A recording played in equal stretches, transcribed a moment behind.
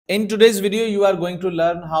In today's video, you are going to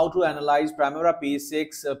learn how to analyze Primavera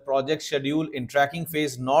P6 project schedule in tracking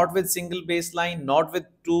phase, not with single baseline, not with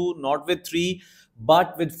two, not with three,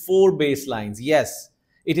 but with four baselines. Yes,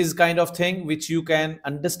 it is kind of thing which you can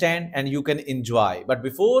understand and you can enjoy. But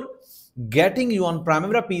before getting you on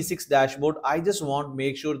Primavera P6 dashboard, I just want to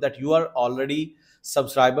make sure that you are already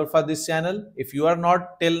subscriber for this channel. If you are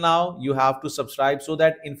not till now, you have to subscribe so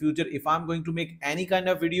that in future, if I'm going to make any kind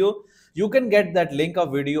of video, you can get that link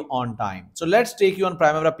of video on time. So let's take you on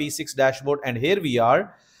Primavera P6 dashboard, and here we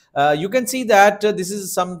are. You can see that this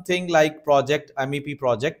is something like project MEP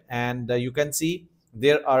project, and you can see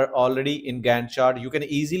there are already in Gantt chart. You can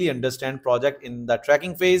easily understand project in the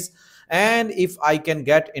tracking phase. And if I can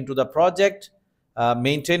get into the project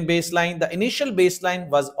maintain baseline, the initial baseline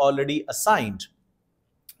was already assigned,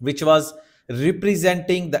 which was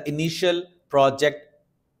representing the initial project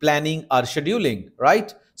planning or scheduling,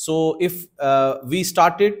 right? So if we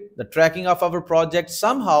started the tracking of our project,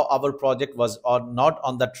 somehow our project was not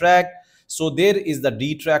on the track, so there is the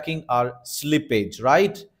detracking or slippage,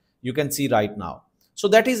 right? You can see right now. So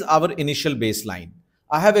that is our initial baseline.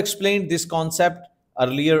 I have explained this concept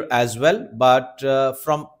earlier as well, but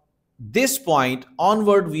from this point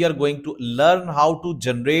onward, we are going to learn how to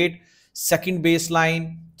generate second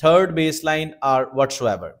baseline, third baseline, or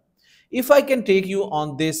whatsoever. If I can take you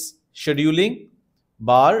on this scheduling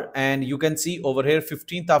bar, and you can see over here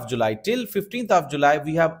 15th of July till 15th of July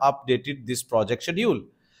we have updated this project schedule.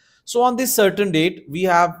 So on this certain date we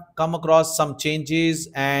have come across some changes,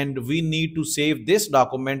 and we need to save this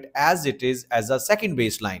document as it is as a second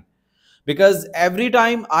baseline, because every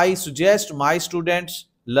time I suggest my students,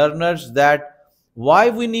 learners, that why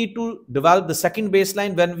we need to develop the second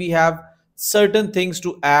baseline when we have certain things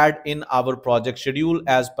to add in our project schedule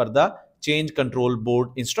as per the change control board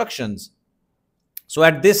instructions. So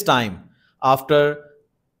at this time, after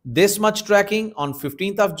this much tracking on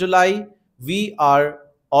 15th of July, we have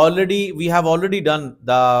already done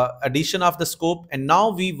the addition of the scope, and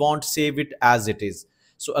now we want to save it as it is.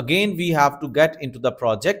 So again, we have to get into the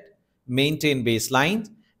project maintain baseline.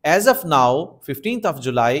 As of now, 15th of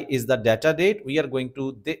July is the data date. We are going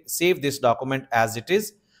to save this document as it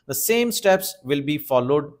is. The same steps will be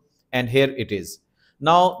followed, and here it is.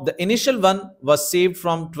 Now the initial one was saved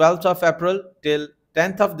from 12th of April till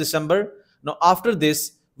 10th of December. Now after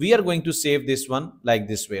this, we are going to save this one like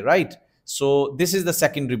this way, right? So this is the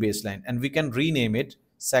secondary baseline, and we can rename it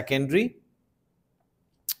secondary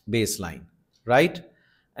baseline, right?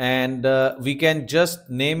 And we can just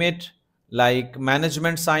name it like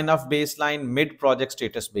management sign off baseline, mid project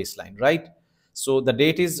status baseline, right? So the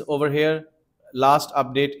date is over here, last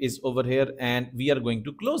update is over here, and we are going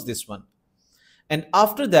to close this one. And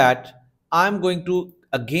after that, I'm going to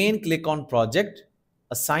again click on project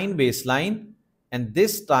assign baseline, and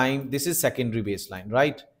this time this is secondary baseline,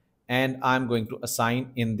 right? And I'm going to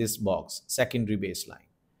assign in this box secondary baseline.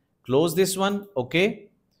 Close this one, okay?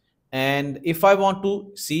 And if I want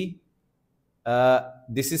to see,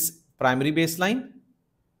 this is primary baseline.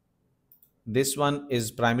 This one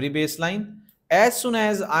is primary baseline. As soon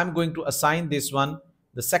as I'm going to assign this one,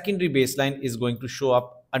 the secondary baseline is going to show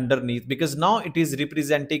up underneath, because now it is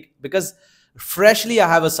representing, because freshly I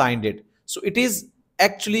have assigned it. So it is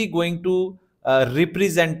actually going to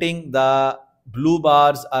representing the blue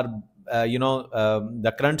bars are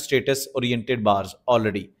the current status oriented bars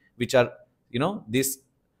already, which are this.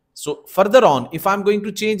 So further on, if I'm going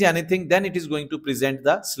to change anything, then it is going to present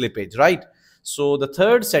the slippage, right? So the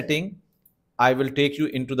third setting, I will take you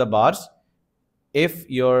into the bars. If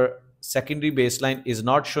your secondary baseline is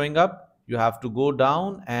not showing up, you have to go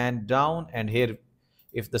down, and here,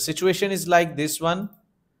 if the situation is like this one,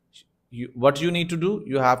 what you need to do,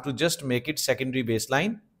 you have to just make it secondary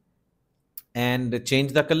baseline and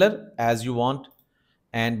change the color as you want,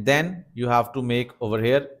 and then you have to make over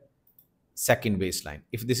here second baseline.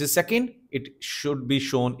 If this is second, it should be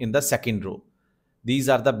shown in the second row. These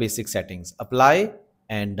are the basic settings. Apply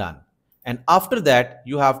and done. And after that,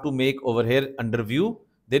 you have to make over here under view,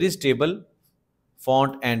 there is table,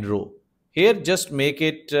 font and row. Here just make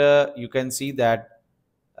it, you can see that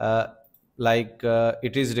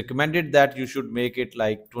it is recommended that you should make it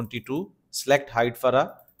like 22. Select height for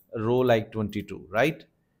a row like 22, right?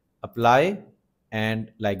 Apply,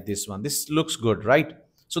 and like this one. This looks good, right?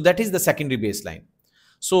 So that is the secondary baseline.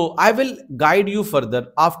 So I will guide you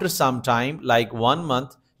further after some time, like 1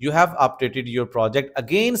 month. You have updated your project.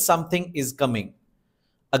 Again, something is coming.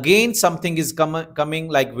 Again, something is coming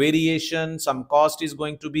like variation. Some cost is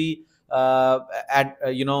going to be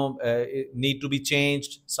need to be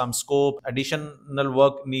changed. Some scope, additional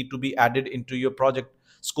work need to be added into your project.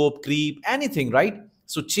 Scope creep, anything, right?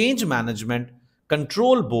 So change management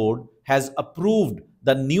control board has approved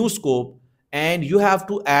the new scope, and you have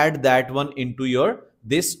to add that one into your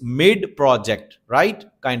this mid project, right,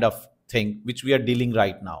 kind of thing which we are dealing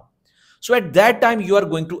right now. So at that time you are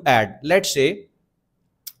going to add, let's say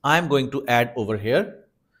I'm going to add over here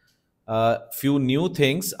a few new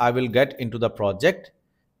things I will get into the project.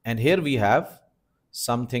 And here we have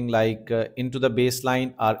something like into the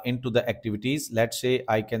baseline or into the activities. Let's say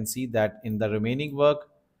I can see that in the remaining work,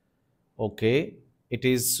 okay, it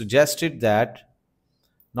is suggested that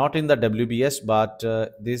not in the WBS, but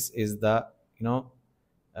this is the, you know,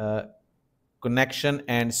 uh, connection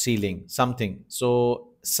and sealing something.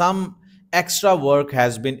 So some extra work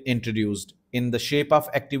has been introduced in the shape of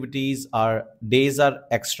activities. Our days are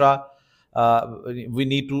extra. We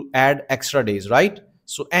need to add extra days, right?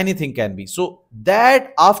 So anything can be. So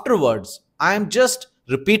that afterwards, I am just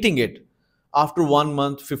repeating it after 1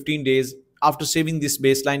 month, 15 days. After saving this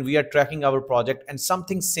baseline, we are tracking our project and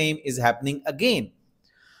something same is happening again.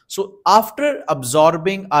 So after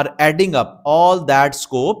absorbing or adding up all that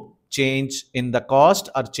scope, change in the cost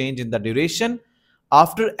or change in the duration,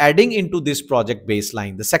 after adding into this project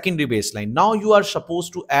baseline, the secondary baseline, now you are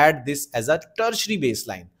supposed to add this as a tertiary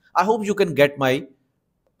baseline. I hope you can get my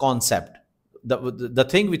concept, the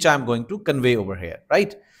thing which I'm going to convey over here,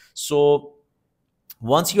 right? So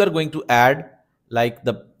once you are going to add, like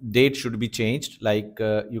the date should be changed, like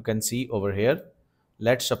you can see over here.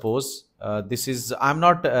 Let's suppose this is, I'm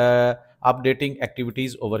not updating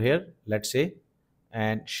activities over here, let's say,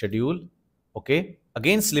 and schedule. Okay,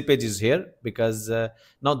 again slippage is here because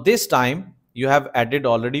now this time you have added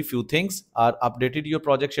already few things or updated your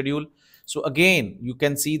project schedule. So again you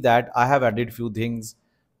can see that I have added few things.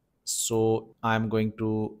 So I'm going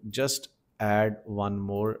to just add one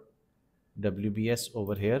more WBS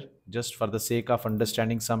over here just for the sake of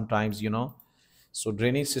understanding sometimes, you know. So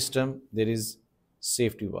drainage system, there is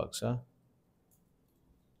safety works, huh?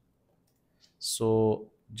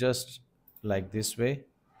 So just like this way,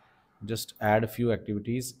 just add a few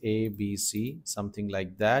activities A, B, C, something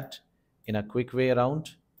like that in a quick way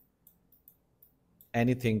around.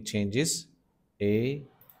 Anything changes A,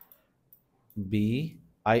 B.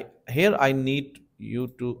 I here I need you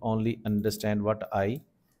to only understand what I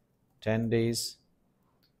 10 days,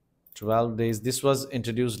 12 days. This was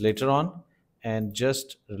introduced later on, and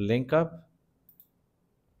just link up,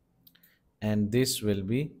 and this will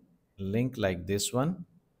be link like this one,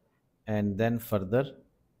 and then further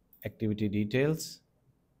activity details,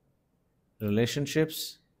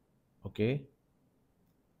 relationships. Okay,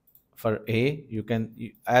 for A you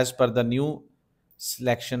can, as per the new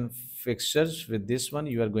selection fixtures with this one,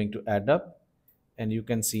 you are going to add up, and you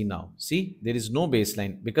can see now, see there is no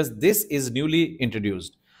baseline because this is newly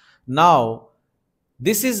introduced. Now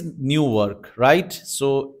this is new work, right?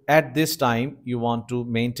 So at this time you want to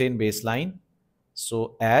maintain baseline,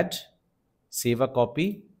 so add, save a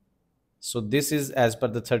copy. So this is as per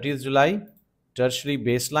the 30th July tertiary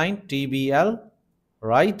baseline TBL,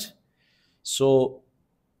 right? So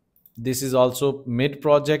this is also mid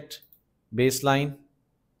project baseline,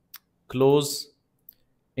 close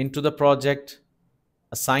into the project,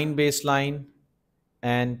 assign baseline,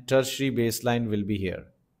 and tertiary baseline will be here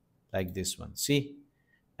like this one, see,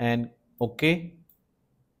 and okay,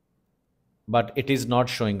 but it is not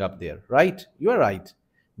showing up there, right? You are right.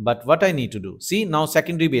 But what I need to do, see now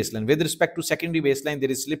secondary baseline, with respect to secondary baseline there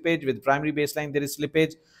is slippage, with primary baseline there is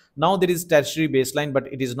slippage. Now there is tertiary baseline,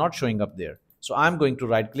 but it is not showing up there. So I'm going to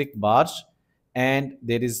right click bars, and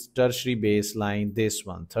there is tertiary baseline, this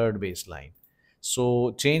one, third baseline.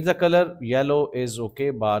 So change the color, yellow is okay,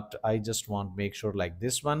 but I just want make sure like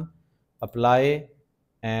this one, apply,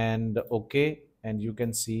 and okay, and you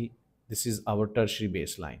can see this is our tertiary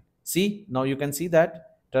baseline. See now you can see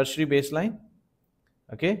that tertiary baseline.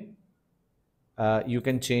 Okay, you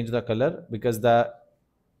can change the color because the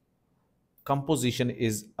composition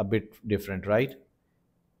is a bit different, right?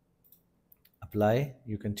 Apply,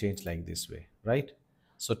 you can change like this way, right?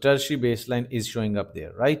 So tertiary baseline is showing up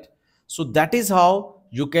there, right? So that is how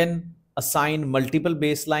you can assign multiple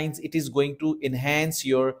baselines. It is going to enhance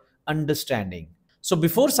your understanding. So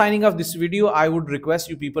before signing off this video, I would request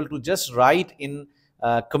you people to just write in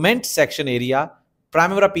comment section area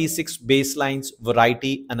Primavera P6 baselines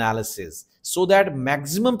variety analysis, so that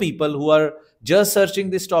maximum people who are just searching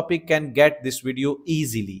this topic can get this video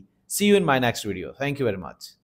easily. See you in my next video. Thank you very much.